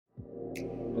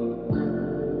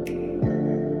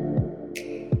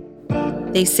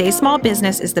They say small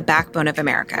business is the backbone of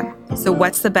America. So,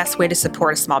 what's the best way to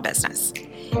support a small business?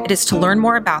 It is to learn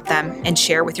more about them and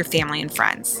share with your family and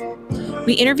friends.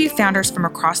 We interview founders from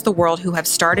across the world who have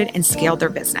started and scaled their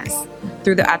business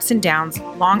through the ups and downs,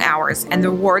 long hours, and the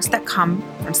rewards that come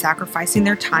from sacrificing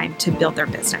their time to build their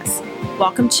business.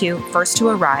 Welcome to First to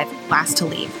Arrive, Last to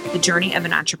Leave, the journey of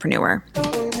an entrepreneur.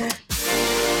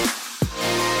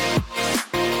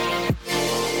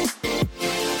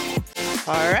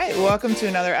 All right, welcome to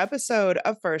another episode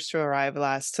of First to Arrive,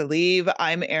 Last to Leave.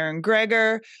 I'm Erin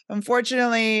Greger.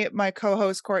 Unfortunately, my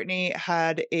co-host Courtney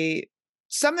had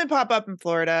something pop up in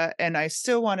Florida, and I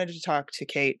still wanted to talk to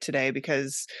Kate today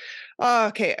because,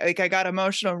 I got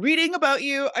emotional reading about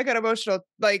you. I got emotional,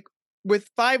 with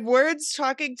 5 words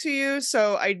talking to you.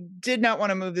 So I did not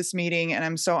want to move this meeting, and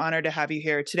I'm so honored to have you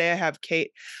here. Today I have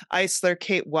Kate Eisler.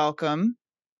 Kate, welcome.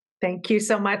 Thank you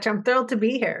so much. I'm thrilled to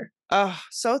be here. Oh,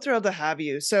 so thrilled to have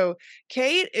you. So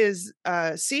Kate is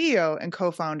CEO and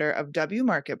co-founder of W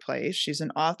Marketplace. She's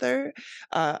an author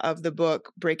of the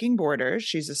book Breaking Borders.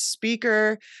 She's a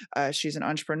speaker. She's an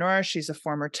entrepreneur. She's a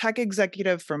former tech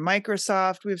executive for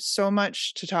Microsoft. We have so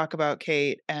much to talk about,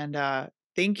 Kate. And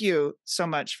thank you so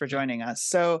much for joining us.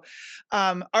 So,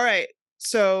 all right.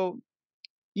 So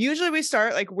usually we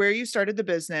start where you started the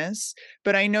business,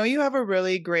 but I know you have a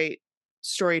really great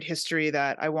storied history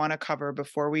that I want to cover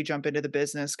before we jump into the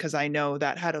business, because I know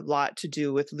that had a lot to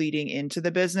do with leading into the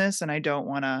business, and I don't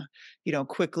want to,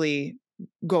 quickly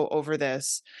go over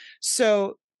this.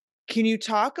 So can you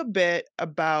talk a bit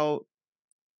about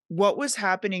what was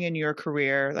happening in your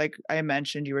career? Like I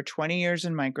mentioned, you were 20 years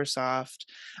in Microsoft.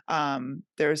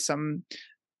 There's some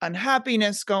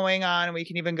unhappiness going on, and we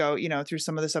can even go, through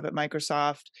some of the stuff at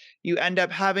Microsoft. You end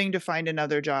up having to find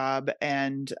another job,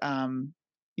 and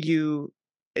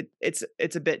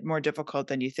it's a bit more difficult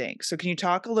than you think. So can you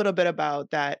talk a little bit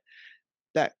about that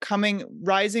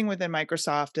rising within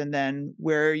Microsoft, and then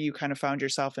where you kind of found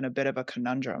yourself in a bit of a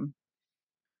conundrum?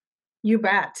 You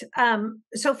bet.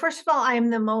 So first of all, I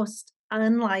am the most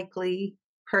unlikely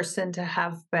person to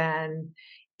have been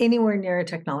anywhere near a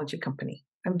technology company.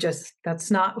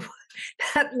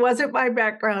 That wasn't my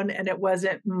background, and it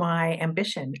wasn't my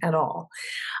ambition at all.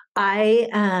 I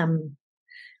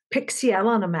picked Seattle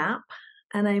on a map,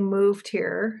 and I moved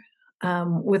here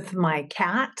with my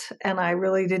cat, and I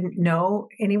really didn't know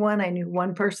anyone. I knew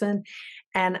one person,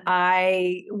 and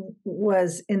I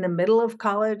was in the middle of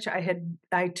college.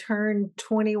 I turned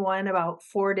 21 about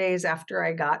 4 days after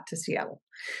I got to Seattle.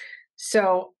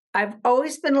 So I've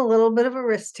always been a little bit of a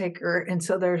risk taker, and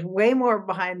so there's way more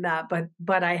behind that,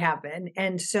 but I have been.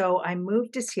 And so I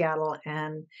moved to Seattle,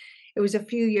 and it was a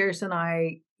few years, and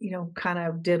I kind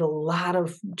of did a lot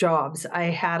of jobs. I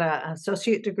had an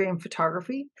associate degree in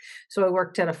photography, so I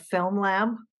worked at a film lab,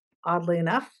 oddly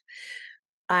enough.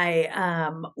 I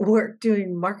worked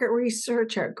doing market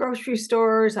research at grocery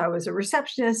stores. I was a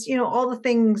receptionist, all the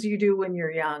things you do when you're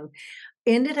young.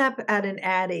 Ended up at an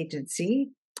ad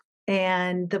agency,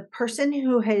 and the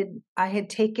person I had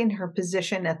taken her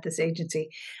position at this agency,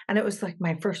 and it was like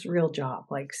my first real job,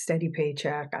 like steady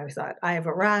paycheck. I thought, I have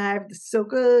arrived. This is so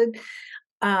good.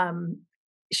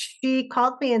 She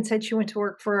called me and said she went to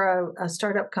work for a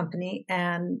startup company,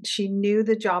 and she knew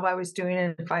the job I was doing.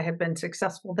 And if I had been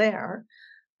successful there,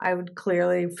 I would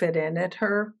clearly fit in at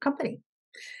her company.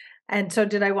 And so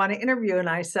did I want to interview? And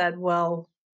I said, well,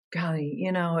 golly,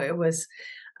 it was,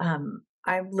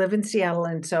 I live in Seattle,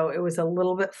 and so it was a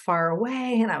little bit far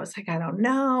away. And I was like, I don't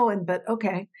know. But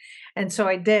okay. And so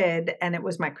I did, and it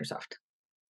was Microsoft.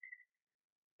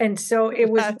 And so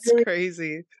That's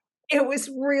crazy. It was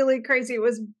really crazy. It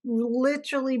was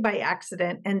literally by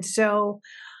accident. And so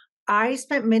I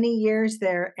spent many years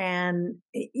there, and,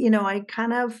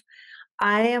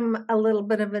 I am a little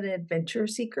bit of an adventure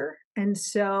seeker. And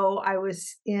so I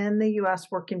was in the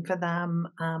US working for them,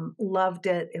 loved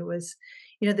it. It was,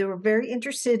 they were very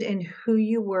interested in who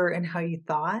you were and how you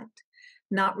thought,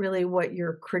 not really what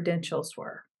your credentials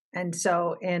were. And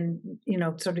so,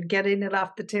 sort of getting it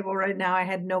off the table right now, I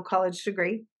had no college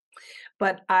degree,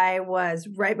 but I was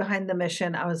right behind the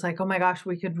mission. I was like, oh my gosh,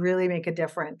 we could really make a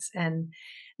difference. And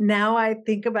now I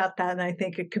think about that, and I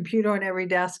think a computer on every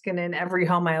desk and in every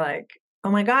home, I like, oh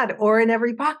my God, or in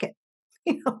every pocket.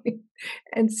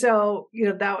 And so,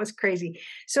 that was crazy.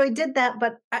 So I did that.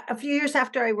 But a few years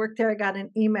after I worked there, I got an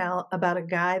email about a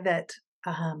guy that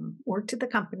worked at the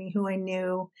company who I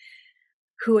knew,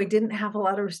 who I didn't have a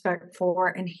lot of respect for.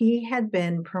 And he had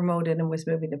been promoted and was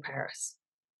moving to Paris.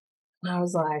 And I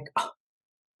was like, oh,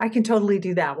 I can totally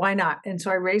do that. Why not? And so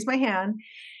I raised my hand,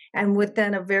 and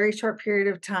within a very short period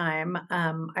of time,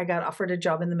 I got offered a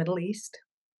job in the Middle East.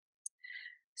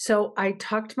 So I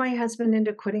talked my husband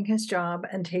into quitting his job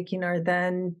and taking our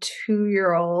then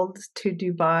 2-year-old to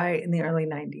Dubai in the early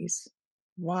 90s.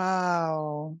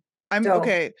 Wow. I'm So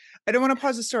okay. I don't want to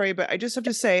pause the story, but I just have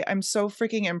to say, I'm so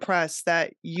freaking impressed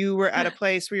that you were at a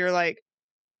place where you're like,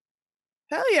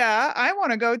 hell yeah, I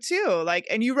want to go too. Like,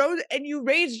 and you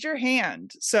raised your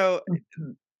hand. So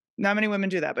Mhm. not many women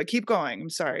do that, but keep going. I'm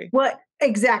sorry. What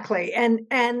exactly. And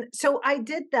so I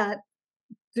did that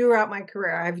throughout my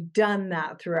career. I've done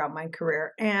that throughout my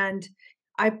career. And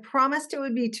I promised it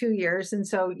would be 2 years. And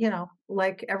so,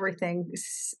 like everything,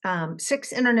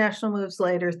 6 international moves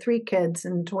later, 3 kids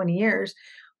in 20 years,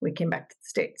 we came back to the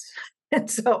States. And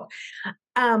so,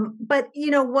 but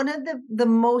one of the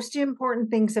most important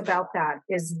things about that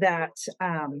is that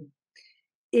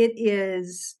it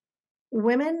is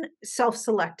women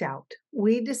self-select out.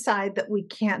 We decide that we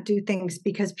can't do things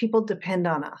because people depend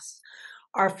on us,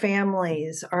 our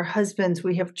families, our husbands,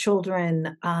 we have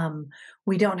children,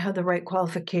 we don't have the right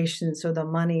qualifications or the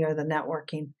money or the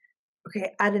networking.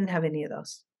 Okay, I didn't have any of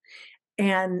those.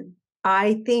 And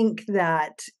I think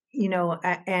that,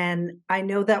 and I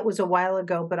know that was a while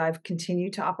ago, but I've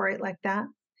continued to operate like that.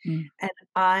 Mm. And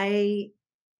I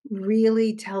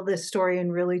really tell this story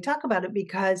and really talk about it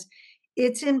because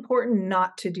it's important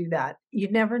not to do that. You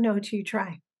never know till you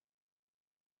try.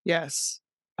 Yes,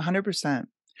 100%.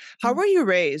 How Mm. were you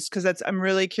raised? Because I'm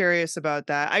really curious about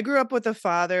that. I grew up with a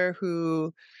father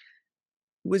who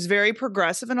was very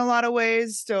progressive in a lot of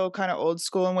ways, still kind of old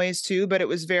school in ways too, but it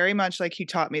was very much like he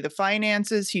taught me the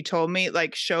finances. He told me,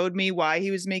 like, showed me why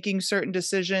he was making certain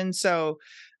decisions. So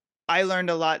I learned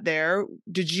a lot there.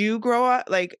 Did you grow up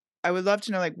like, I would love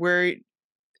to know like where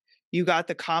you got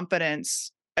the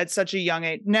confidence at such a young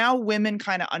age. Now women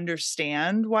kind of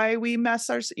understand why we mess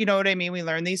our, you know what I mean? We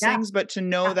learn these Yeah. things, but to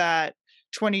know Yeah. that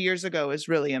 20 years ago is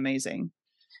really amazing.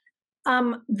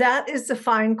 That is a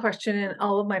fine question, and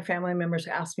all of my family members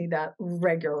ask me that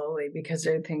regularly because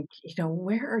they think,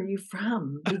 "Where are you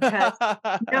from?" Because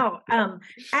no,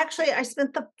 actually, I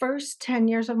spent the first 10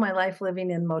 years of my life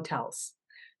living in motels.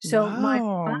 So my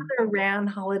Wow. father ran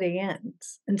Holiday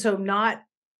Inns, and so not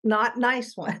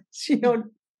nice ones,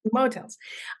 motels.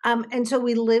 And so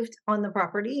we lived on the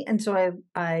property, and so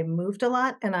I moved a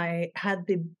lot, and I had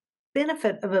the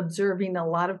benefit of observing a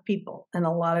lot of people and a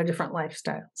lot of different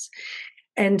lifestyles.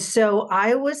 And so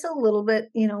I was a little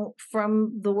bit,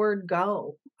 from the word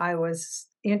go, I was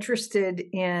interested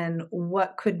in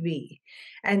what could be.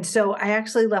 And so I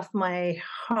actually left my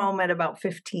home at about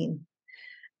 15.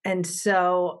 And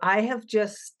so I have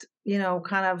just,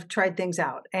 kind of tried things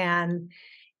out. And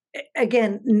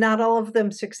again, not all of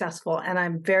them successful, and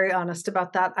I'm very honest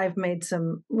about that. I've made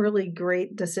some really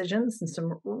great decisions and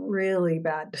some really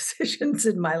bad decisions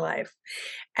in my life,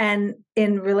 and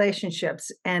in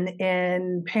relationships and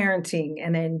in parenting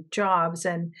and in jobs,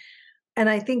 and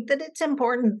I think that it's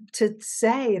important to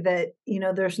say that,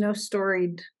 there's no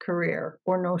storied career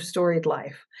or no storied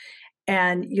life.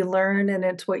 And you learn and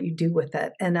it's what you do with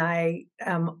it. And I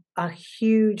am a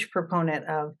huge proponent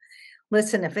of,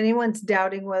 listen, if anyone's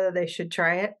doubting whether they should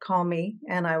try it, call me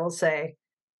and I will say,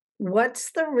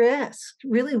 what's the risk?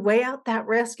 Really weigh out that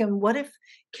risk. And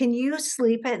can you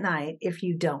sleep at night if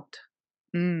you don't?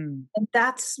 Mm, And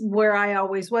that's where I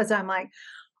always was. I'm like,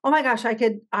 oh my gosh, I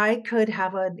could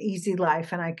have an easy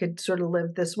life and I could sort of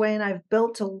live this way. And I've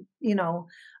built a yeah.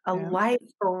 life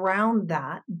around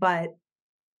that. But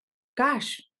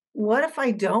gosh, what if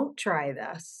I don't try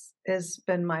this? Has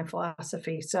been my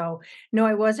philosophy. So no,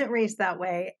 I wasn't raised that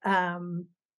way. I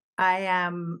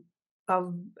am a,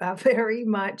 a very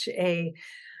much a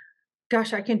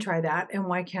gosh, I can try that, and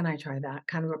why can't I try that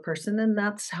kind of a person, and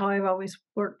that's how I've always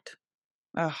worked.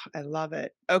 Oh, I love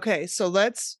it. Okay, so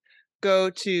let's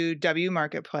go to W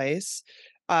Marketplace.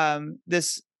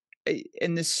 This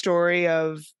in this story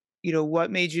of,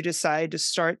 what made you decide to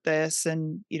start this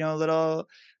and, a little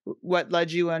what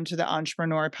led you onto the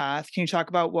entrepreneur path. Can you talk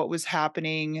about what was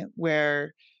happening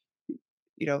where,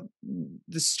 you know,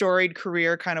 the storied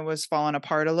career kind of was falling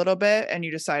apart a little bit and you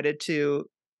decided to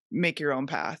make your own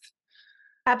path?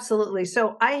 Absolutely.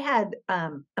 So I had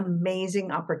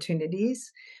amazing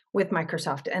opportunities with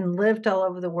Microsoft and lived all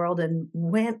over the world and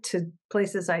went to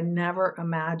places I never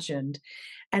imagined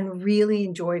and really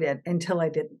enjoyed it until I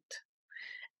didn't.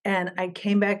 And I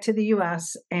came back to the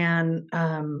US and,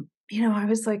 I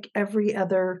was like every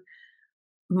other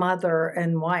mother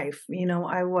and wife.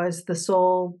 I was the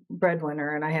sole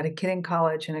breadwinner and I had a kid in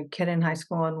college and a kid in high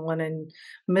school and one in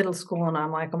middle school. And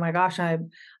I'm like, oh my gosh, I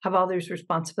have all these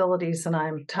responsibilities and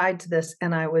I'm tied to this.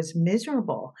 And I was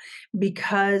miserable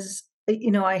because,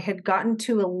 I had gotten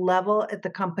to a level at the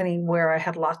company where I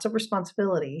had lots of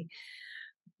responsibility,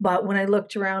 But when I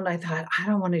looked around, I thought, I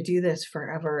don't want to do this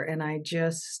forever. And I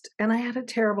had a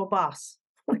terrible boss,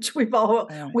 which we've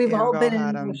Yeah, we've all all been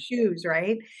had in those them. shoes,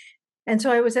 right? And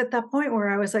so I was at that point where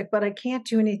I was like, but I can't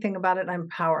do anything about it. I'm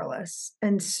powerless.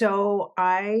 And so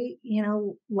I,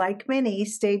 like many,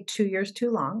 stayed 2 years too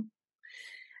long.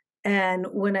 And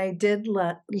when I did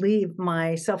leave,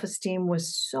 my self esteem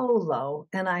was so low,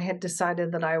 and I had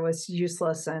decided that I was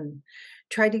useless and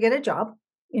tried to get a job,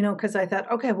 because I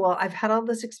thought, okay, well, I've had all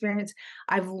this experience.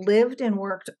 I've lived and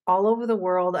worked all over the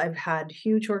world. I've had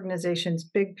huge organizations,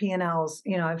 big P&Ls.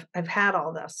 I've had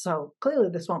all this. So clearly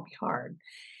this won't be hard.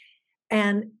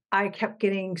 And I kept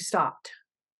getting stopped.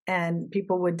 And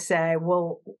people would say,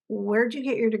 well, where'd you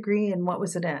get your degree and what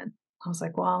was it in? I was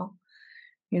like, well,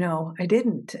 I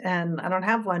didn't, and I don't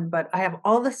have one, but I have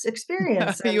all this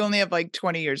experience. You And only have like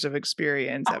 20 years of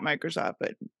experience at Microsoft,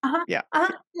 but uh-huh, yeah.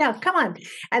 yeah, come on.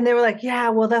 And they were like, yeah,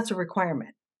 well, that's a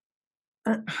requirement.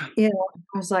 Uh, I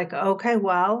was like, okay,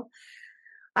 well,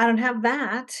 I don't have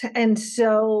that. And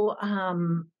so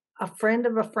a friend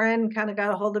of a friend kind of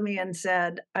got a hold of me and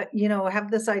said, I have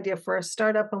this idea for a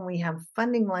startup and we have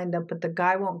funding lined up, but the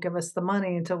guy won't give us the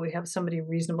money until we have somebody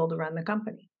reasonable to run the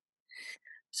company.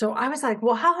 So I was like,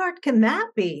 well, how hard can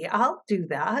that be? I'll do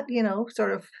that,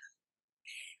 sort of.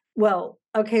 Well,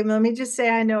 okay, let me just say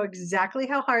I know exactly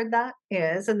how hard that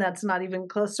is, and that's not even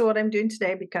close to what I'm doing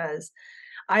today because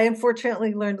I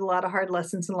unfortunately learned a lot of hard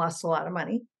lessons and lost a lot of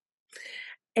money.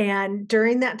 And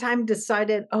during that time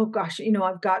decided, oh gosh,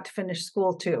 I've got to finish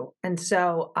school too. And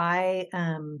so I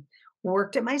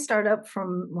worked at my startup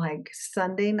from like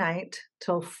Sunday night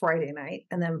till Friday night.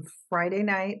 And then Friday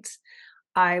nights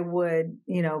I would,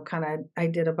 I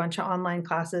did a bunch of online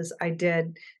classes. I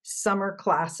did summer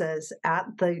classes at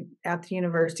the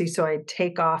university. So I'd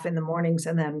take off in the mornings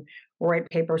and then write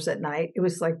papers at night. It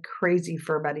was like crazy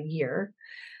for about a year.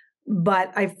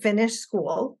 But I finished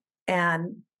school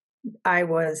and I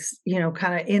was,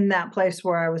 kind of in that place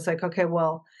where I was like, okay,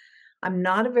 well, I'm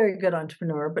not a very good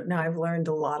entrepreneur, but now I've learned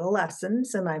a lot of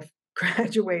lessons and I've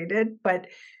graduated. But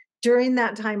during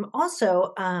that time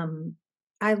also,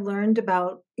 I learned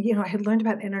about, I had learned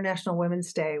about International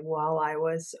Women's Day while I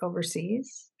was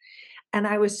overseas. And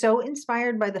I was so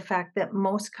inspired by the fact that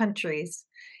most countries,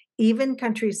 even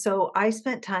countries, so I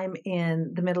spent time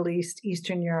in the Middle East,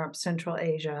 Eastern Europe, Central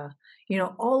Asia,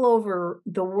 all over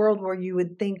the world where you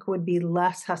would think would be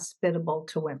less hospitable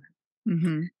to women.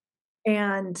 Hmm.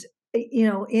 And,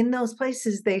 in those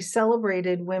places, they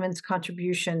celebrated women's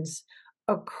contributions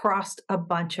across a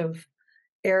bunch of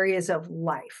areas of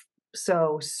life.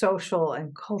 So social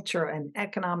and culture and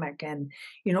economic and,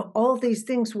 all of these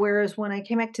things. Whereas when I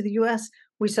came back to the US,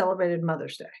 we celebrated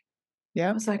Mother's Day. I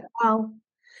Yep. was like, well,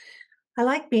 I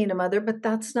like being a mother, but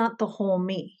that's not the whole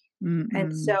me. And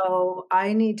Mm-mm. so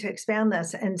I need to expand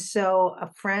this. And so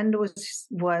a friend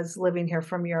was living here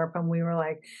from Europe and we were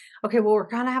like, okay, well, we're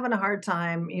kind of having a hard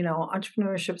time,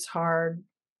 entrepreneurship's hard,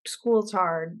 school's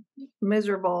hard,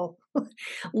 miserable.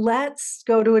 Let's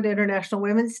go to an International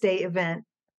Women's Day event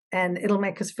and it'll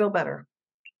make us feel better.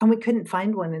 And we couldn't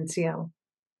find one in Seattle.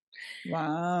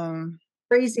 Wow.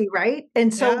 Crazy, right?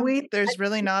 And so Yeah, there's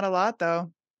really not a lot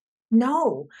though.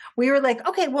 no, we were like,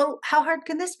 okay, well, how hard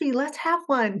can this be? Let's have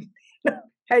one,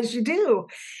 as you do.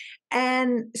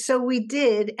 And so we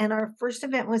did. And our first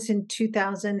event was in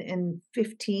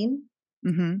 2015,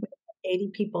 Hmm.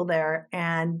 80 people there.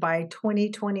 And by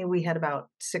 2020, we had about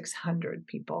 600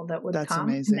 people that would That's come.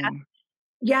 amazing.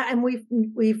 Yeah, and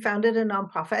we founded a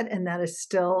nonprofit, and that is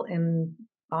still in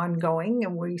ongoing,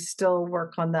 and we still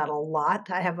work on that a lot.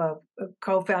 I have a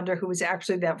co-founder who was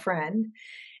actually that friend,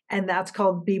 and that's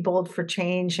called Be Bold for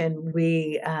Change. And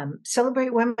we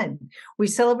celebrate women. We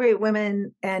celebrate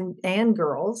women and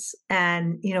girls,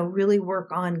 and really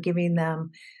work on giving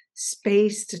them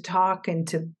space to talk and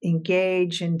to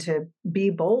engage and to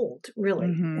be bold, really.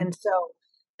 Hmm. And so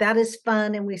that is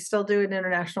fun, and we still do an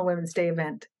International Women's Day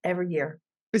event every year.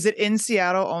 Is it in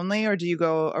Seattle only, or do you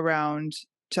go around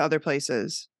to other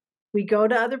places? We go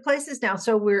to other places now.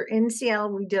 So we're in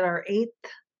Seattle. We did our 8th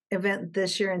event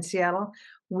this year in Seattle.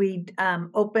 We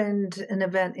opened an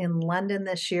event in London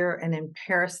this year and in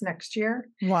Paris next year.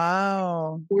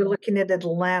 Wow. We're looking at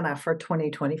Atlanta for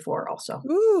 2024 also.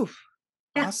 Ooh,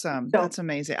 Yeah. awesome. So That's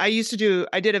amazing. I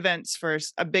did events for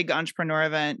a big entrepreneur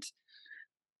event.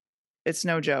 It's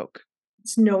no joke.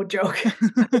 it's no joke.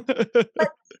 But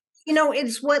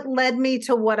it's what led me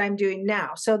to what I'm doing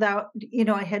now. So that,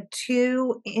 I had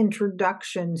 2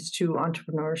 introductions to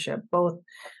entrepreneurship, both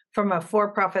from a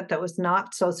for-profit that was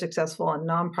not so successful and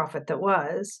nonprofit that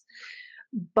was.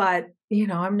 But,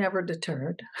 I'm never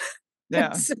deterred.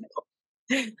 Yeah. So,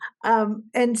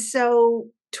 and so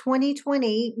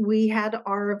 2020, we had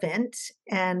our event,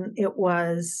 and it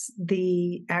was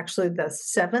actually the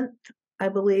 7th, I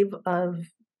believe, of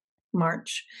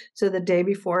March. So the day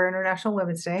before International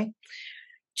Women's Day,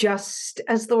 just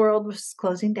as the world was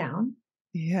closing down.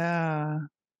 Yeah.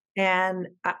 And,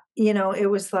 it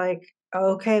was like,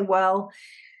 okay, well,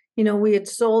 we had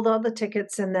sold all the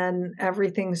tickets and then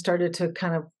everything started to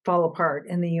kind of fall apart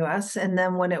in the US. And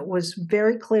then when it was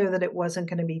very clear that it wasn't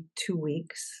going to be 2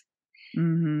 weeks,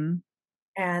 Mhm.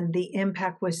 and the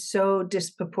impact was so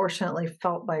disproportionately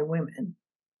felt by women,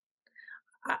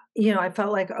 I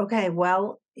felt like, okay,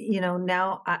 well,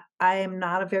 now I am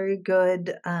not a very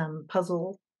good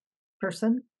puzzle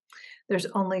person. There's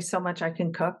only so much I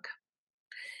can cook.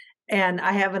 And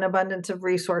I have an abundance of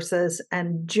resources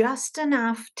and just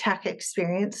enough tech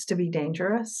experience to be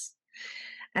dangerous.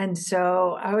 And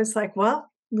so I was like,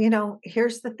 well,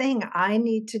 here's the thing. I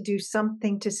need to do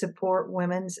something to support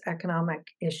women's economic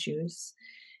issues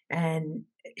and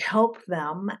help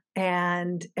them.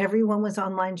 And everyone was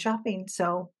online shopping.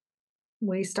 So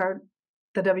we started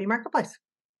the W Marketplace.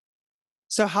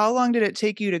 So how long did it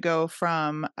take you to go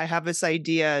from, "I have this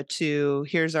idea," to,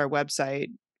 "Here's our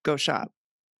website, go shop"?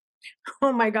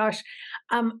 Oh my gosh.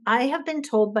 I have been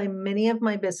told by many of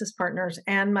my business partners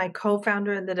and my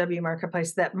co-founder in the W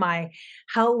Marketplace that my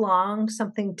how long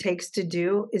something takes to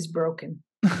do is broken.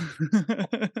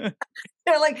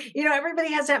 They're like,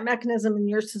 everybody has that mechanism and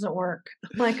yours doesn't work.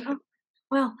 I'm like, oh,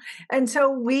 well. And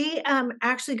so we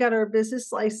actually got our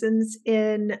business license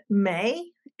in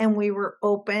May, and we were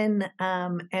open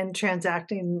and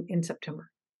transacting in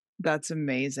September. That's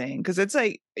amazing because it's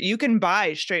like you can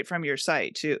buy straight from your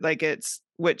site too, like, that's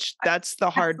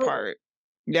the hard Absolutely. part.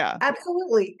 Yeah.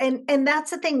 Absolutely. And that's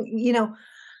the thing,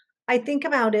 I think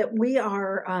about it, we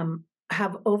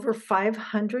have over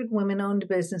 500 women-owned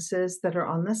businesses that are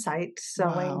on the site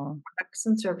selling Wow. products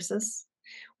and services.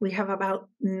 We have about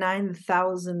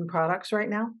 9,000 products right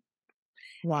now,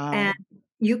 and Wow.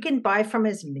 you can buy from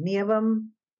as many of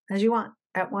them as you want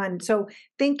at one. So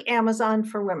think Amazon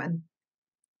for women.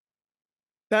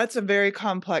 That's a very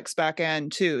complex back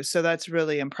end too, so that's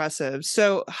really impressive.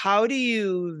 So how do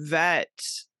you vet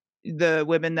the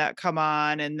women that come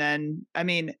on? And then, I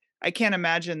mean, I can't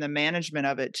imagine the management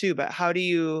of it too, but how do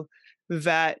you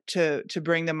vet to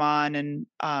bring them on and,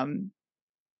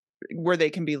 where they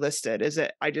can be listed? Is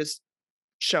it I just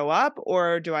show up,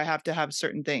 or do I have to have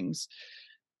certain things?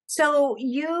 So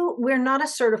we're not a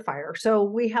certifier. So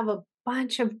we have a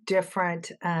bunch of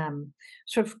different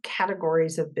sort of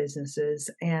categories of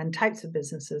businesses and types of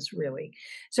businesses, really.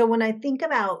 So when I think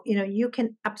about, you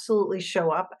can absolutely show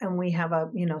up and we have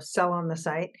a, sell on the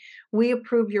site. We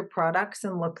approve your products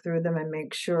and look through them and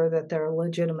make sure that they're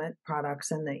legitimate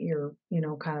products and that you're,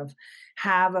 kind of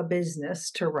have a business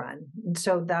to run. And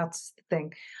so that's the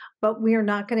thing. But we are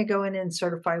not going to go in and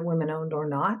certify women owned or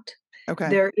not. Okay.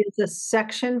 There is a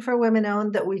section for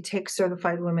women-owned that we take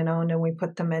certified women-owned and we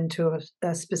put them into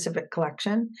a specific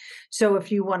collection. So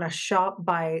if you wanna shop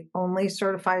by only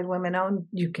certified women-owned,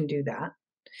 you can do that.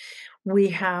 We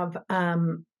have,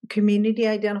 community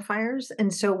identifiers,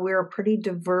 and so we're a pretty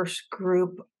diverse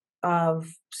group of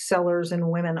sellers and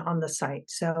women on the site.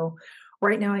 So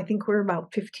right now, I think we're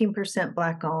about 15%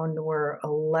 Black-owned, we're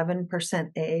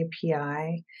 11%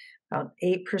 AAPI, about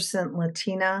 8%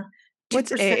 Latina, What's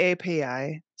 2%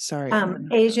 AAPI? Sorry, I don't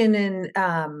know. Asian and,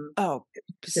 Oh,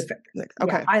 Pacific. Yeah,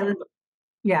 okay. island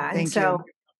yeah, and Thank so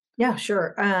you. yeah,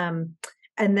 sure, and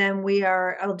then we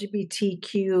are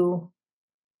LGBTQA+,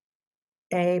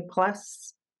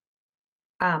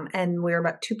 and we're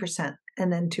about 2%,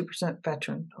 and then 2%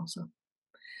 veteran also.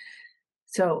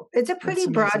 So, it's a That's pretty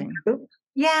broad amazing. group.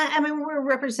 Yeah, I mean, we're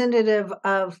representative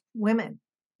of women,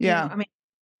 Yeah. I mean,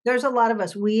 there's a lot of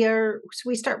us. We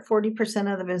start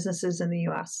 40% of the businesses in the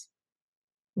US.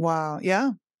 Wow.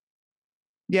 Yeah.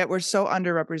 Yet we're so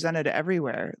underrepresented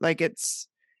everywhere. Like it's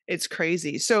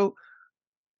crazy. So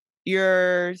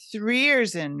you're 3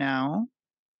 years in now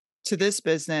to this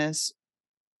business.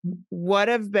 What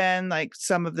have been like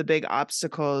some of the big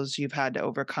obstacles you've had to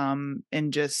overcome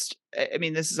in just I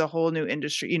mean, this is a whole new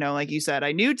industry, like you said,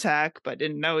 I knew tech, but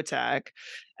didn't know tech.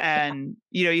 And,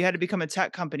 you had to become a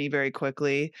tech company very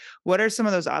quickly. What are some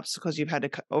of those obstacles you've had to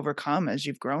overcome as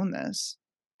you've grown this?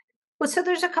 Well, so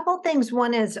there's a couple things.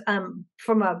 One is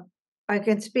I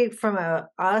can speak from a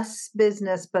us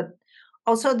business, but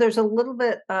also there's a little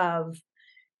bit of,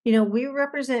 we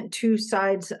represent two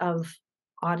sides of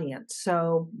audience.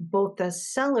 So both the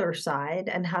seller side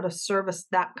and how to service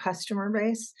that customer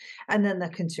base, and then the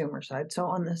consumer side. So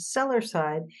on the seller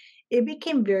side, it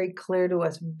became very clear to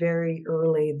us very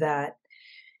early that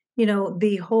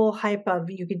the whole hype of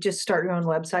you could just start your own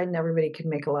website and everybody can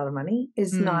make a lot of money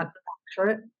is Mm. not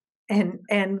accurate.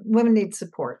 And women need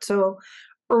support. So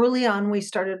early on, we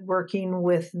started working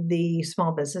with the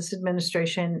Small Business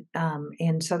Administration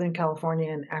in Southern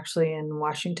California and actually in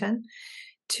Washington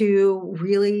to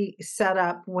really set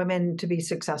up women to be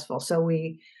successful. So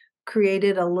we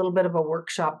created a little bit of a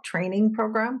workshop training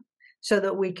program so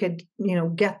that we could,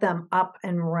 get them up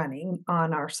and running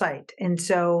on our site. And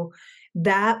so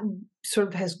that sort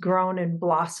of has grown and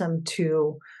blossomed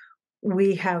to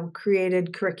we have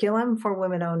created curriculum for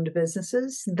women-owned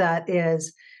businesses that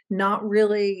is not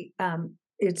really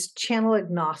it's channel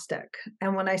agnostic.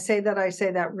 And when I say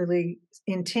that really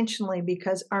intentionally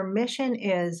because our mission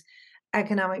is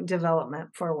economic development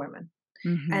for women.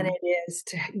 And Mhm. it is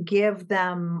to give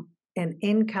them an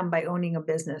income by owning a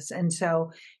business. And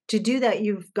so to do that,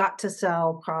 you've got to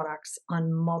sell products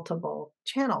on multiple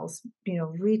channels,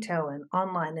 retail and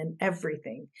online and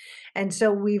everything. And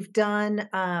so we've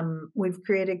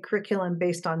created curriculum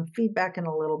based on feedback and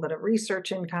a little bit of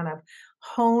research and kind of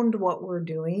honed what we're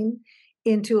doing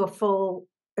into a full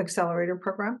accelerator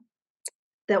program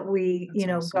that we,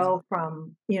 That's awesome. go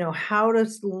from, how to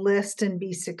list and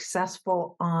be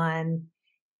successful on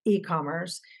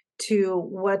e-commerce to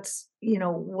what's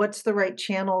the right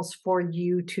channels for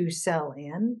you to sell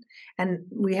in. And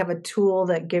we have a tool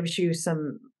that gives you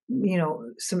some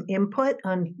input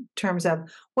on terms of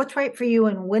what's right for you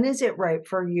and when is it right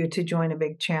for you to join a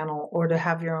big channel or to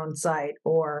have your own site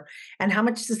and how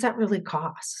much does that really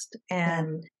cost. Yeah.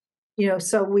 And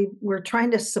so we're trying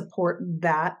to support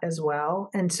that as well.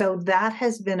 And so that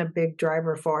has been a big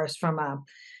driver for us from a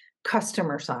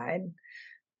customer side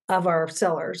of our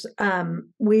sellers.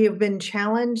 We have been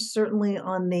challenged certainly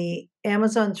on the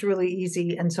Amazon's really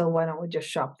easy. And so why don't we just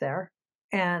shop there?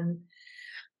 And,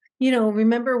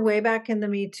 remember way back in the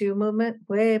Me Too movement,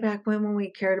 way back when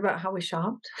we cared about how we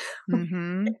shopped?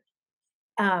 Mhm.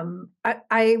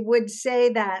 I would say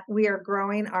that we are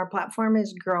growing. Our platform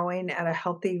is growing at a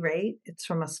healthy rate. It's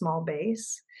from a small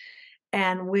base.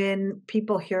 And when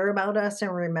people hear about us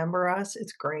and remember us,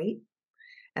 it's great.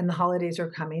 And the holidays are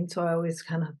coming. So I always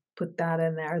kind of put that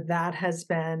in there. That has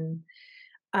been,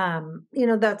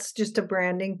 that's just a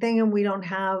branding thing. And we don't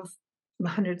have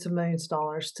hundreds of millions of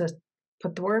dollars to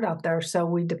put the word out there. So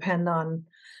we depend on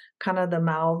kind of the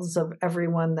mouths of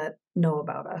everyone that know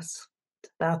about us.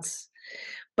 That's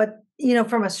but,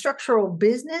 from a structural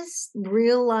business,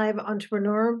 real live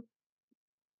entrepreneur,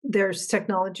 there's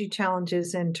technology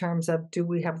challenges in terms of do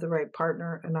we have the right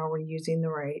partner and are we using the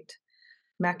right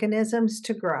mechanisms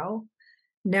to grow?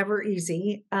 Never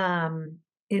easy.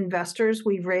 Investors,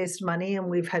 we've raised money and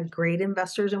we've had great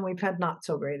investors and we've had not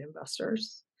so great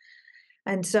investors.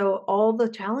 And so all the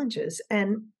challenges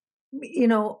and,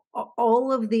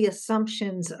 all of the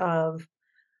assumptions of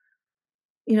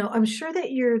I'm sure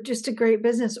that you're just a great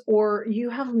business or you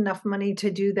have enough money to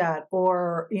do that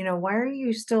or, why are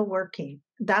you still working?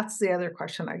 That's the other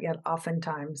question I get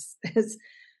oftentimes is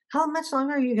how much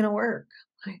longer are you going to work?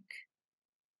 Like,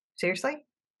 seriously?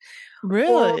 Or,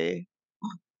 Really?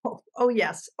 oh,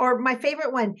 yes. Or my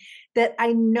favorite one that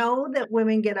I know that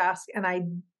women get asked, and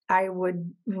I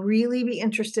would really be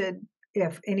interested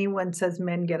if anyone says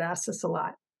men get asked this a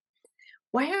lot.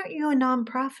 Why aren't you a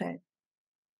nonprofit?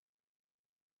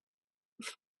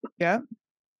 Yeah.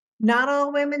 Not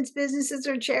all women's businesses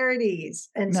are charities.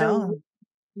 And so No.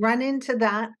 run into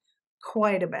that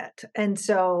quite a bit. And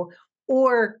so,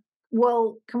 or,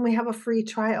 well, can we have a free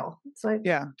trial? It's like,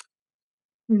 Yeah.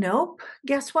 nope.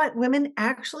 Guess what? Women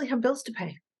actually have bills to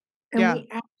pay. And Yeah. we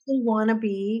actually want to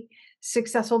be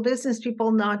successful business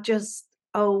people, not just,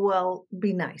 oh, well,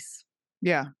 be nice.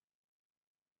 Yeah.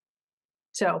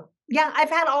 So, yeah, I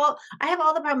have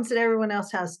all the problems that everyone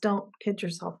else has. Don't kid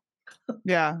yourself.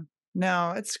 Yeah.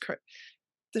 No, it's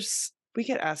there's we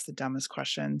get asked the dumbest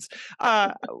questions.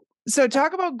 Uh, so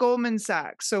talk about Goldman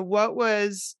Sachs. So what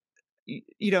was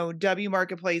W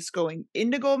Marketplace going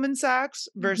into Goldman Sachs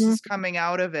Mhm. versus coming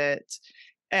out of it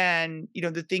and,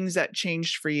 the things that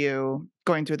changed for you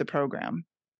going through the program?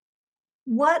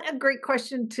 What a great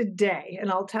question today, and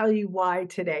I'll tell you why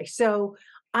today. So,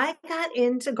 I got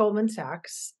into Goldman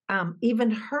Sachs,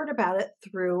 even heard about it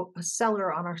through a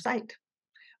seller on our site,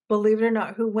 believe it or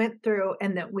not, who went through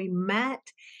and that we met.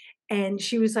 And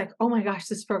she was like, "Oh my gosh,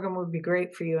 this program would be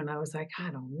great for you." And I was like, "I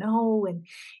don't know." And,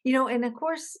 and of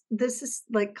course, this is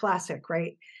like classic,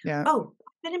 right? Yeah. Oh,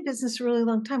 I've been in business a really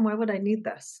long time. Why would I need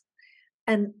this?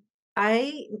 And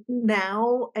I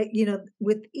now,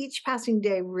 with each passing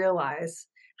day, realize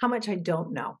how much I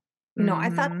don't know. I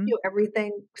thought I Mhm. knew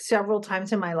everything several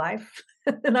times in my life.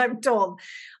 And I'm told,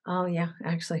 oh, yeah,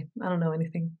 actually, I don't know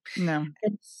anything. No.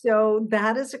 And so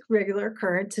that is a regular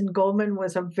occurrence. And Goldman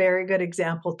was a very good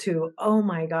example to, oh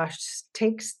my gosh, just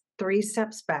takes 3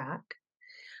 steps back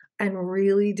and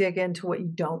really dig into what you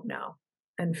don't know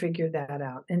and figure that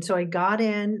out. And so I got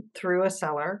in through a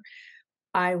seller.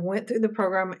 I went through the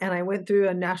program and I went through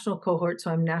a national cohort.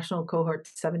 So I'm national cohort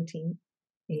 17,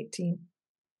 18.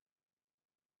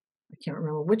 I can't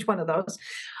remember which one of those.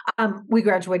 We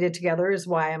graduated together is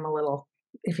why I'm a little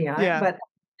iffy on it, Yeah. but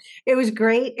it was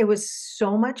great. It was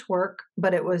so much work,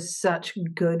 but it was such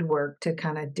good work to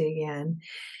kind of dig in.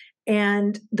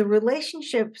 And the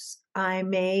relationships I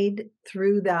made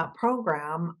through that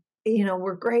program,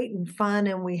 were great and fun.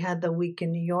 And we had the week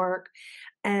in New York.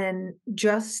 And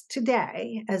just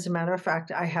today, as a matter of fact,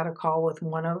 I had a call with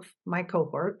one of my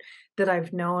cohort that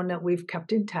I've known that we've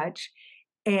kept in touch.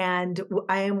 And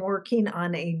I am working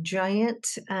on a giant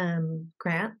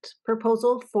grant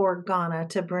proposal for Ghana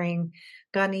to bring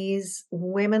Ghanese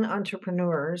women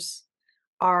entrepreneurs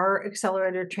our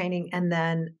accelerator training and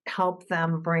then help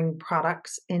them bring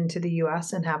products into the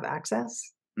US and have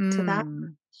access to that.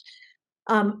 Mm.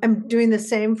 I'm doing the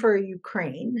same for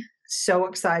Ukraine. So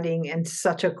exciting and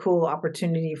such a cool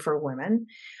opportunity for women.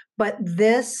 But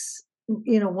this,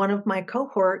 one of my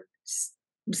cohort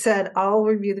said, I'll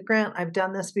review the grant. I've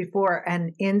done this before,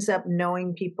 and ends up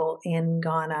knowing people in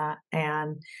Ghana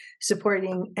and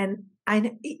supporting. And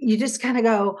you just kind of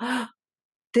go,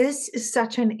 this is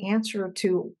such an answer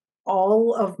to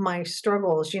all of my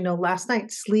struggles. Last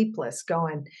night, sleepless,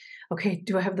 going, okay,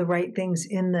 do I have the right things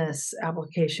in this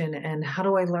application? And how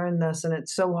do I learn this? And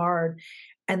it's so hard.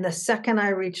 And the second I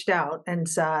reached out and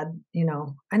said,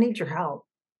 I need your help,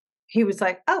 he was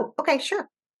like, oh, okay, sure.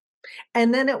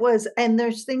 And then it was, and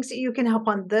there's things that you can help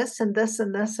on this and this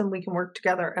and this, and we can work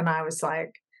together. And I was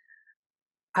like,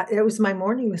 it was my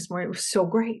morning this morning. It was so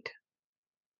great.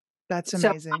 That's So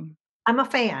amazing. I'm a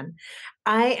fan.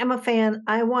 I am a fan.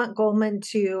 I want Goldman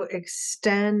to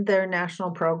extend their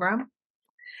national program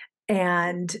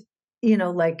and,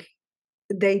 like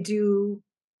they do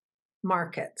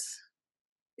markets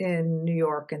in New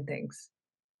York and things.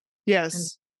 And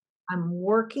Yes. I'm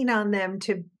working on them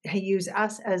to use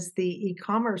us as the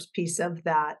e-commerce piece of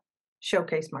that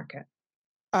showcase market.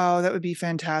 Oh, that would be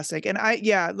fantastic. And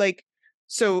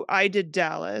so I did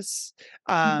Dallas.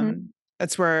 Mhm.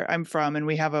 That's where I'm from, and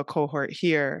we have a cohort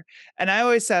here. And I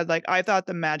always said, like, I thought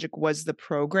the magic was the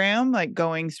program, like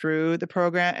going through the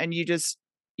program, and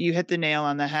you hit the nail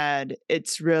on the head.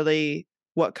 It's really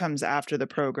what comes after the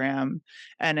program,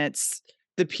 and it's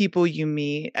the people you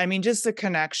meet. I mean, just the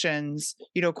connections.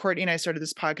 Courtney and I started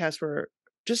this podcast for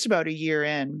just about a year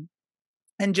in.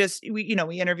 And just we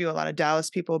interview a lot of Dallas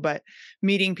people, but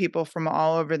meeting people from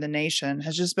all over the nation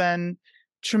has just been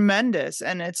tremendous.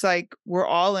 And it's like we're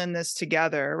all in this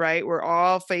together, right? We're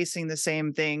all facing the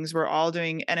same things. We're all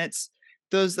doing, and it's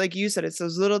those, like you said, it's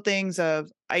those little things of,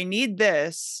 I need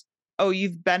this. Oh,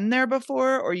 you've been there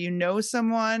before, or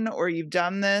someone, or you've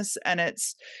done this, and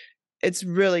it's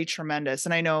really tremendous.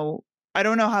 And I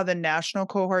don't know how the national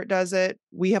cohort does it.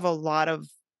 We have a lot of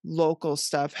local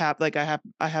stuff like I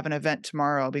have an event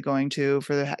tomorrow I'll be going to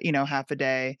for the half a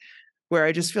day, where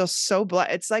I just feel so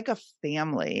blessed. It's like a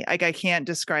family. Like, I can't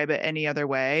describe it any other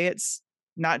way. It's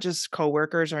not just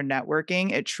coworkers or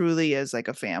networking. It truly is like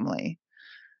a family.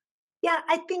 Yeah,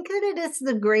 I think that it is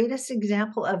the greatest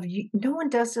example of no one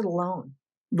does it alone.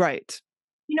 Right.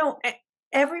 You know, e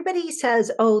Everybody says,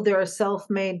 "Oh, they're a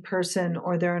self-made person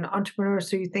or they're an entrepreneur,"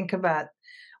 so you think about,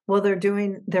 well, they're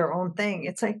doing their own thing.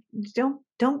 It's like,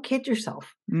 don't kid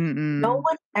yourself. No Mm-mm.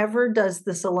 one ever does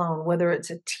this alone, whether it's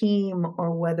a team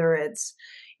or whether it's,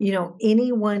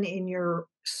 anyone in your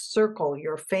circle,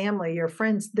 your family, your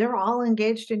friends, they're all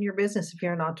engaged in your business if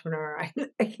you're an entrepreneur.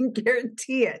 I can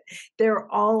guarantee it. They're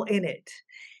all in it.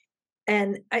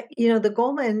 And the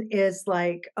Goldman is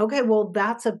like, okay, well,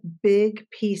 that's a big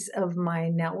piece of my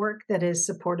network that is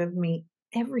supportive of me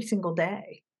every single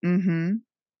day. Mm-hmm.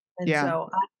 And Yeah. so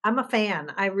I'm a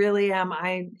fan. I really am.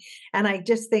 I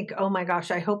just think, oh my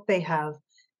gosh, I hope they have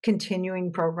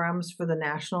continuing programs for the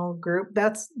national group.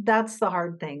 That's the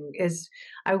hard thing is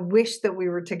I wish that we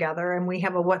were together and we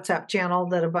have a WhatsApp channel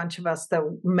that a bunch of us that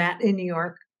met in New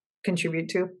York contribute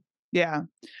to. Yeah.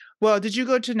 Well, did you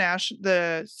go to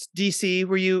the DC?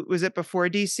 Was it before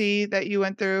DC that you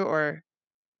went through, or?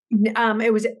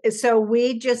 It was so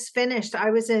we just finished. I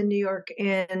was in New York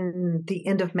in the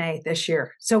end of May this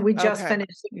year. So we just Okay.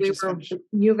 finished. You just finished.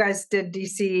 You guys did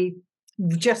DC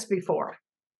just before.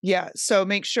 Yeah. So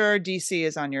make sure DC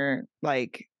is on your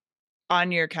on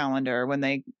your calendar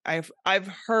when I've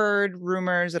heard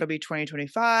rumors it'll be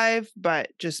 2025, but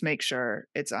just make sure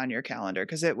it's on your calendar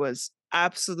because it was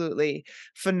absolutely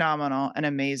phenomenal and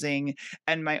amazing.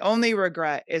 And my only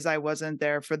regret is I wasn't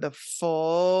there for the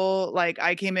full, like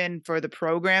I came in for the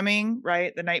programming,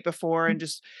 right, the night before and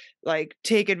just like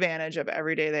take advantage of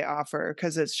every day they offer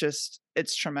because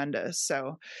it's tremendous.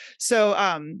 So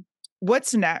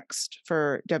what's next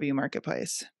for W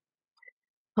Marketplace?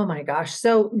 Oh my gosh.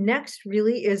 So next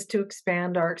really is to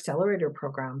expand our accelerator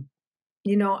program.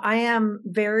 I am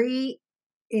very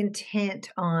intent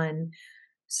on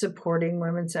supporting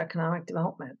women's economic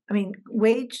development. I mean,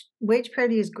 wage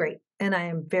parity is great, and I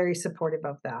am very supportive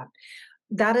of that.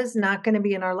 That is not going to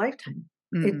be in our lifetime.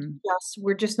 Mm-mm.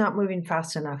 We're just not moving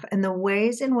fast enough. And the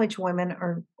ways in which women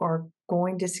are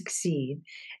going to succeed,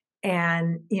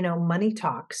 and money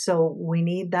talks. So we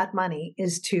need that money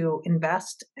is to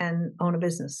invest and own a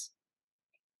business.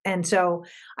 And so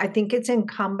I think it's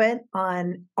incumbent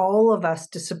on all of us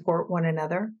to support one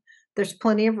another. There's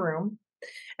plenty of room.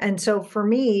 And so for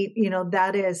me,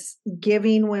 that is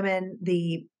giving women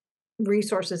the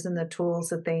resources and the tools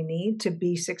that they need to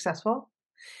be successful.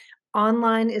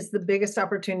 Online is the biggest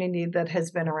opportunity that has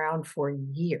been around for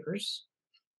years.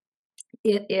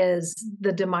 It is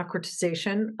the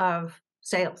democratization of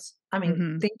sales. I mean,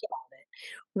 Mm-hmm. think about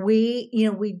it.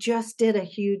 We just did a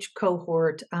huge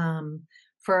cohort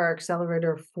for our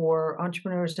accelerator for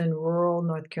entrepreneurs in rural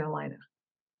North Carolina.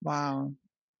 Wow.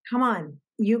 Come on,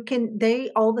 they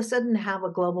all of a sudden have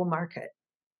a global market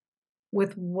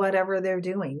with whatever they're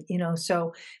doing.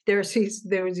 So there was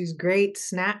these great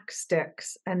snack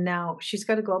sticks, and now she's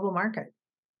got a global market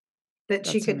that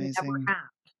she That's could never amazing. have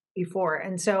before.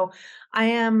 And so I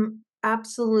am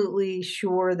absolutely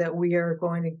sure that we are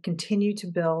going to continue to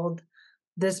build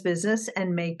this business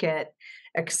and make it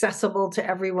accessible to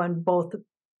everyone, both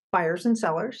buyers and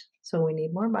sellers. So we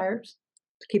need more buyers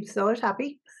to keep the sellers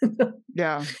happy.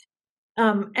 Yeah.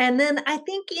 And then I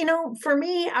think, for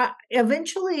me,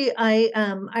 eventually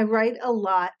I write a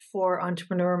lot for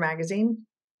Entrepreneur Magazine.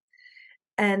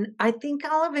 And I think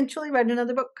I'll eventually write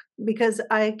another book because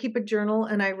I keep a journal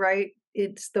and I write.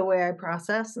 It's the way I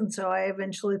process. And so I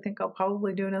eventually think I'll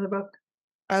probably do another book.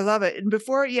 I love it. And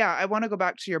before, yeah, I want to go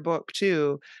back to your book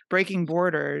too, Breaking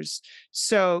Borders.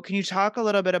 So, can you talk a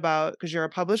little bit about, because you're a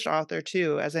published author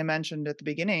too, as I mentioned at the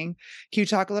beginning, can you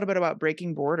talk a little bit about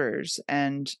Breaking Borders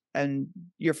and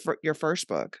your first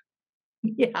book?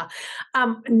 Yeah.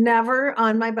 Never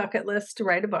on my bucket list to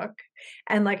write a book.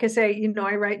 And like I say,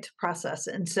 I write to process.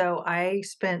 And so I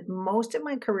spent most of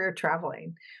my career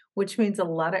traveling, which means a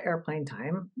lot of airplane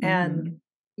time. And,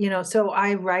 Mhm. so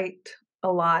I write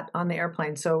a lot on the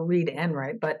airplane. So read and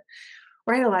write, but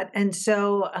write a lot. And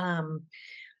so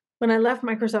when I left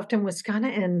Microsoft and was kind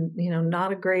of in,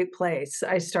 not a great place,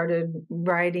 I started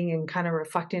writing and kind of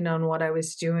reflecting on what I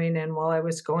was doing. And while I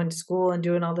was going to school and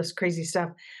doing all this crazy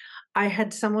stuff, I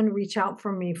had someone reach out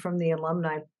from me from the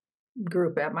alumni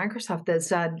group at Microsoft that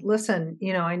said, listen,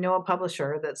 I know a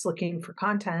publisher that's looking for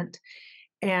content,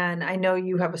 and I know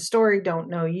you have a story, don't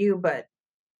know you, but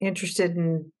interested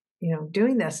in,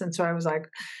 doing this. And so I was like,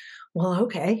 well,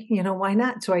 okay, why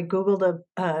not? So I Googled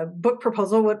a book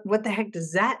proposal. What the heck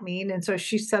does that mean? And so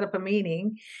she set up a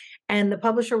meeting, and the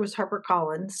publisher was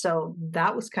HarperCollins. So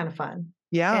that was kind of fun.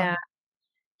 Yeah. And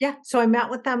yeah, so I met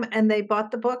with them and they bought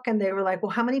the book and they were like,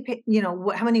 "Well, how many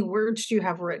how many words do you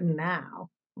have written now?"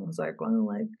 I was like, "Well,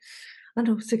 like, I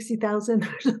don't know, 60,000."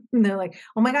 And they're like,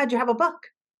 "Oh my god, you have a book."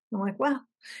 I'm like, "Well."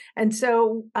 And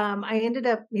so, I ended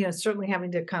up, certainly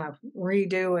having to kind of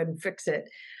redo and fix it.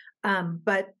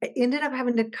 But I ended up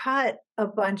having to cut a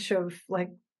bunch of like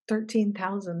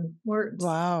 13,000 words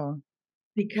Wow.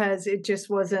 because it just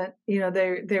wasn't,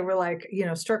 they were like,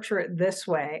 structure it this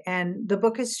way. And the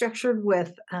book is structured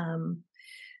with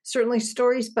certainly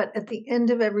stories, but at the end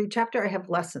of every chapter, I have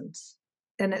lessons.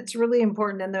 And it's really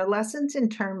important. And they're lessons in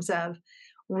terms of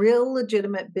real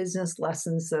legitimate business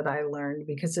lessons that I learned.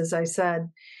 Because as I said,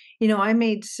 I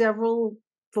made several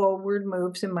forward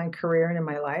moves in my career and in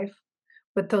my life,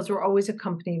 but those were always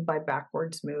accompanied by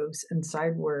backwards moves and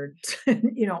sidewards,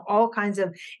 all kinds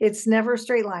of, it's never a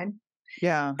straight line.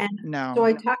 Yeah. And so No.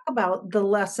 I talk about the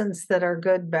lessons that are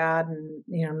good, bad,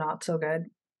 and, not so good.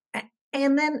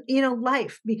 And then,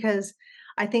 life, because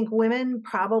I think women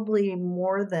probably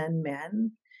more than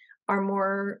men are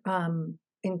more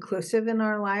inclusive in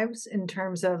our lives in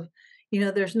terms of,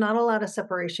 there's not a lot of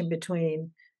separation between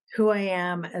who I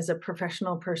am as a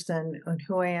professional person and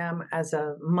who I am as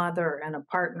a mother and a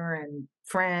partner and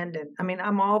friend. And I mean,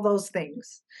 I'm all those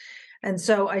things. And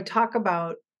so I talk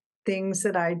about things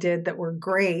that I did that were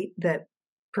great that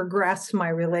progress my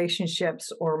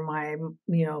relationships or my,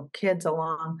 kids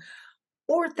along,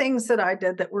 or things that I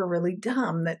did that were really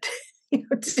dumb that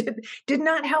did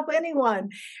not help anyone.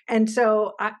 And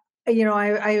so I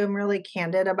am really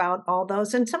candid about all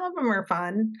those, and some of them are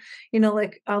fun.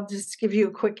 Like I'll just give you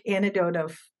a quick anecdote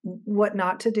of what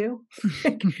not to do.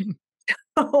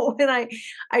 When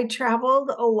I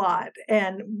traveled a lot,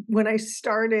 and when I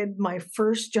started my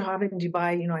first job in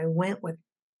Dubai, I went with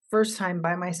first time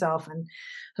by myself, and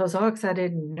I was all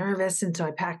excited and nervous, and so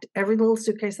I packed every little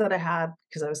suitcase that I had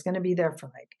because I was going to be there for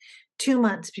like 2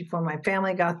 months before my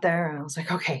family got there, and I was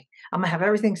like, okay, I'm gonna have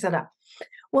everything set up.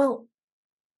 Well,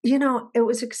 it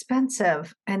was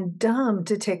expensive and dumb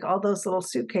to take all those little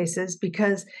suitcases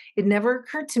because it never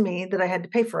occurred to me that I had to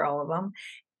pay for all of them.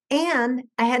 And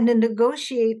I had to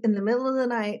negotiate in the middle of the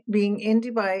night being in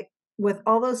Dubai with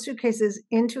all those suitcases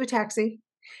into a taxi,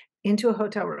 into a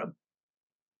hotel room.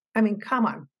 I mean, come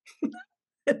on.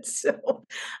 So,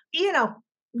 you know,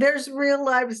 there's real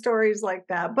life stories like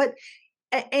that. But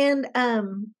and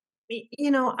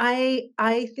I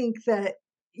think that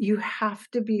you have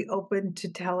to be open to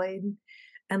telling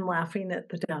and laughing at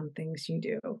the dumb things you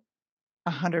do. We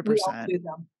all 100%. do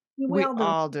them. We We all do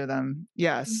all do them.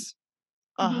 Yes,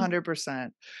 them.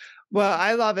 100%. Well,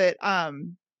 I love it. I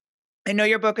know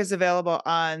your book is available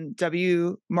on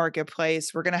W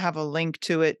Marketplace. We're going to have a link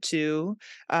to it too,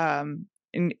 and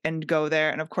go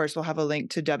there. And of course, we'll have a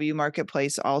link to W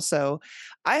Marketplace also.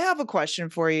 I have a question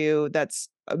for you that's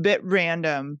a bit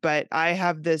random, but I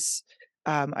have this.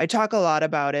 I talk a lot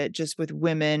about it just with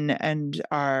women and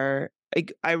I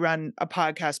run a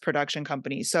podcast production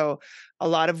company. So a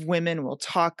lot of women will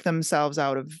talk themselves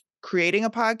out of creating a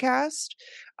podcast.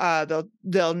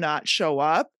 They'll not show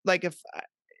up. Like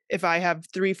if I have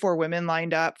 3-4 women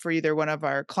lined up for either one of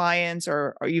our clients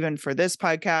or even for this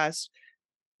podcast,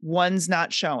 one's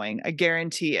not showing. I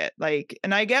guarantee it. Like,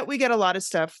 and we get a lot of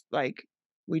stuff, like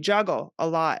we juggle a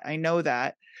lot. I know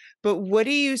that. But what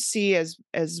do you see as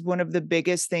one of the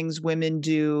biggest things women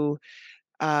do,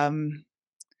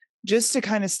 just to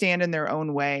kind of stand in their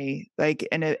own way, like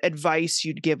advice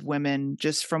you'd give women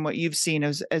just from what you've seen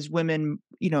as women,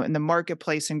 in the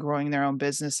marketplace and growing their own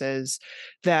businesses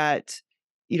that,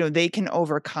 they can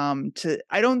overcome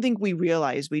I don't think we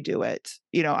realize we do it.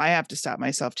 I have to stop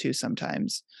myself too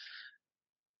sometimes.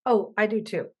 Oh, I do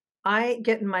too. I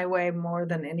get in my way more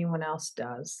than anyone else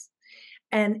does.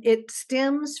 And it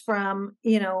stems from,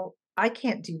 I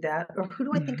can't do that, or who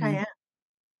do I think I Hmm. am?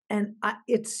 And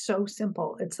it's so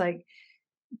simple. It's like,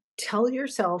 tell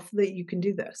yourself that you can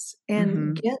do this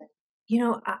and Hmm.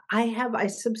 I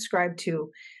subscribe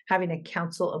to having a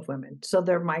council of women. So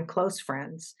they're my close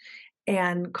friends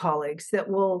and colleagues that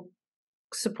will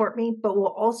support me, but will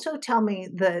also tell me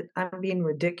that I'm being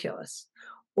ridiculous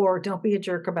or don't be a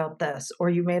jerk about this or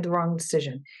you made the wrong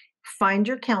decision. Find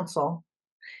your counsel.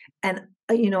 And,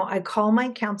 I call my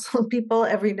counsel people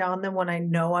every now and then when I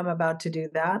know I'm about to do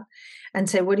that and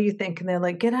say, what do you think? And they're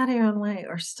like, get out of your own way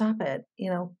or stop it,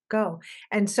 go.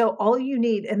 And so all you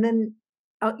need, and then,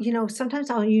 sometimes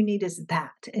all you need is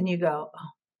that. And you go, oh,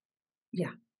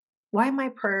 yeah, why am I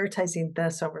prioritizing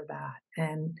this over that?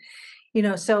 And,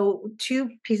 so two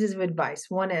pieces of advice.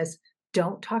 One is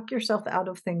don't talk yourself out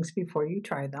of things before you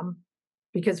try them,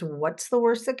 because what's the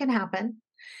worst that can happen?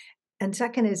 And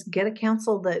second is get a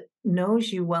counsel that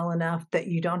knows you well enough that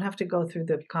you don't have to go through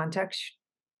the context.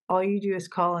 All you do is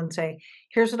call and say,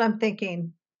 here's what I'm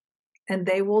thinking. And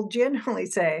they will generally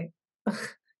say, "Ugh,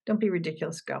 don't be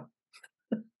ridiculous, go."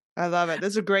 I love it. This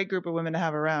is a great group of women to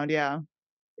have around. Yeah.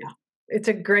 Yeah. It's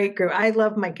a great group. I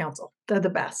love my counsel. They're the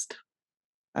best.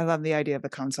 I love the idea of a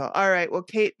council. All right. Well,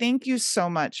 Kate, thank you so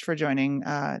much for joining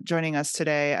us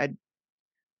today. I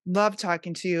love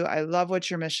talking to you. I love what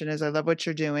your mission is. I love what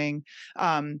you're doing.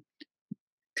 Um,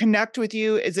 Connect with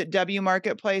you. Is it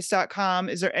wmarketplace.com?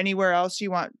 Is there anywhere else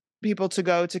you want people to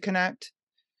go to connect?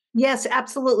 Yes,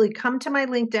 absolutely. Come to my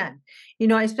LinkedIn.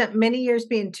 I spent many years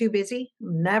being too busy,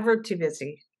 never too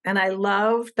busy. And I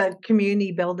love the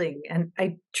community building and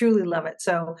I truly love it.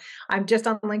 So I'm just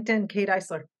on LinkedIn, Kate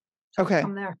Eisler. So Okay.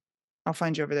 come there. I'll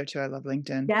find you over there too. I love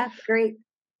LinkedIn. Yeah, great.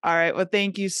 All right. Well,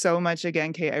 thank you so much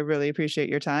again, Kate. I really appreciate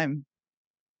your time.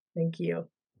 Thank you.